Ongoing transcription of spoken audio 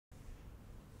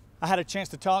I had a chance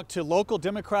to talk to local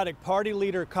Democratic Party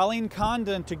leader Colleen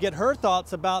Condon to get her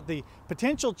thoughts about the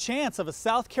potential chance of a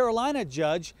South Carolina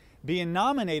judge being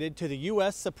nominated to the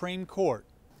U.S. Supreme Court.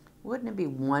 Wouldn't it be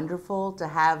wonderful to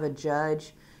have a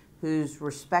judge who's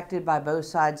respected by both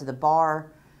sides of the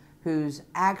bar, who's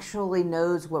actually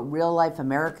knows what real life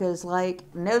America is like,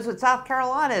 knows what South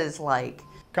Carolina is like?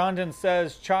 Condon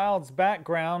says Child's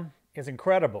background is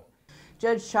incredible.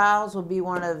 Judge Childs will be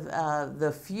one of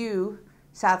the few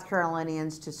South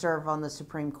Carolinians to serve on the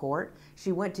Supreme Court.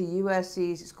 She went to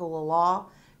USC School of Law.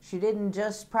 She didn't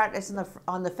just practice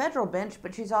on the federal bench,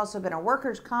 but she's also been a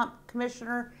workers' comp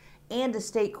commissioner and a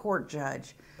state court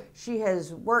judge. She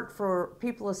has worked for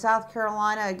people of South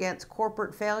Carolina against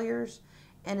corporate failures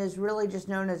and is really just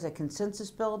known as a consensus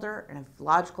builder and a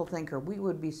logical thinker. We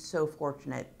would be so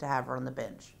fortunate to have her on the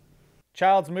bench.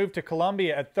 Childs moved to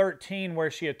Columbia at 13, where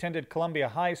she attended Columbia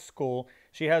High School.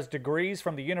 She has degrees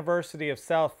from the University of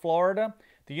South Florida,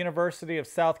 the University of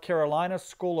South Carolina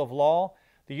School of Law,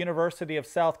 the University of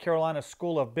South Carolina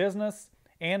School of Business,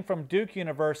 and from Duke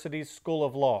University's School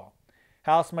of Law.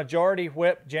 House Majority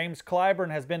Whip James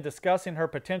Clyburn has been discussing her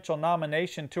potential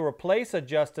nomination to replace a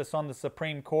justice on the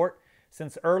Supreme Court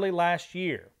since early last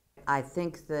year. I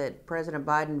think that President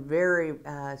Biden very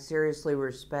seriously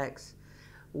respects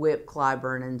Whip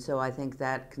Clyburn, and so I think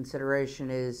that consideration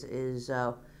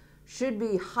should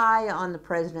be high on the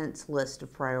president's list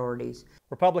of priorities.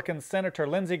 Republican Senator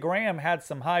Lindsey Graham had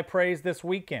some high praise this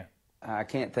weekend. I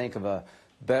can't think of a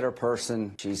better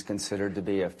person. She's considered to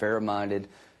be a fair-minded,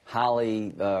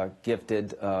 highly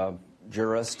gifted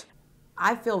jurist.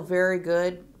 I feel very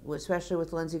good, especially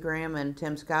with Lindsey Graham and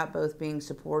Tim Scott both being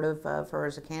supportive of her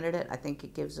as a candidate. I think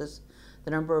it gives us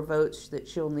the number of votes that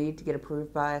she'll need to get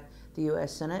approved by the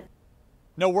U.S. Senate.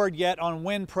 No word yet on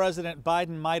when President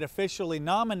Biden might officially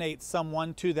nominate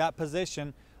someone to that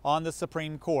position on the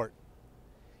Supreme Court.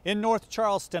 In North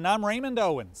Charleston, I'm Raymond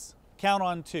Owens. Count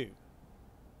on 2.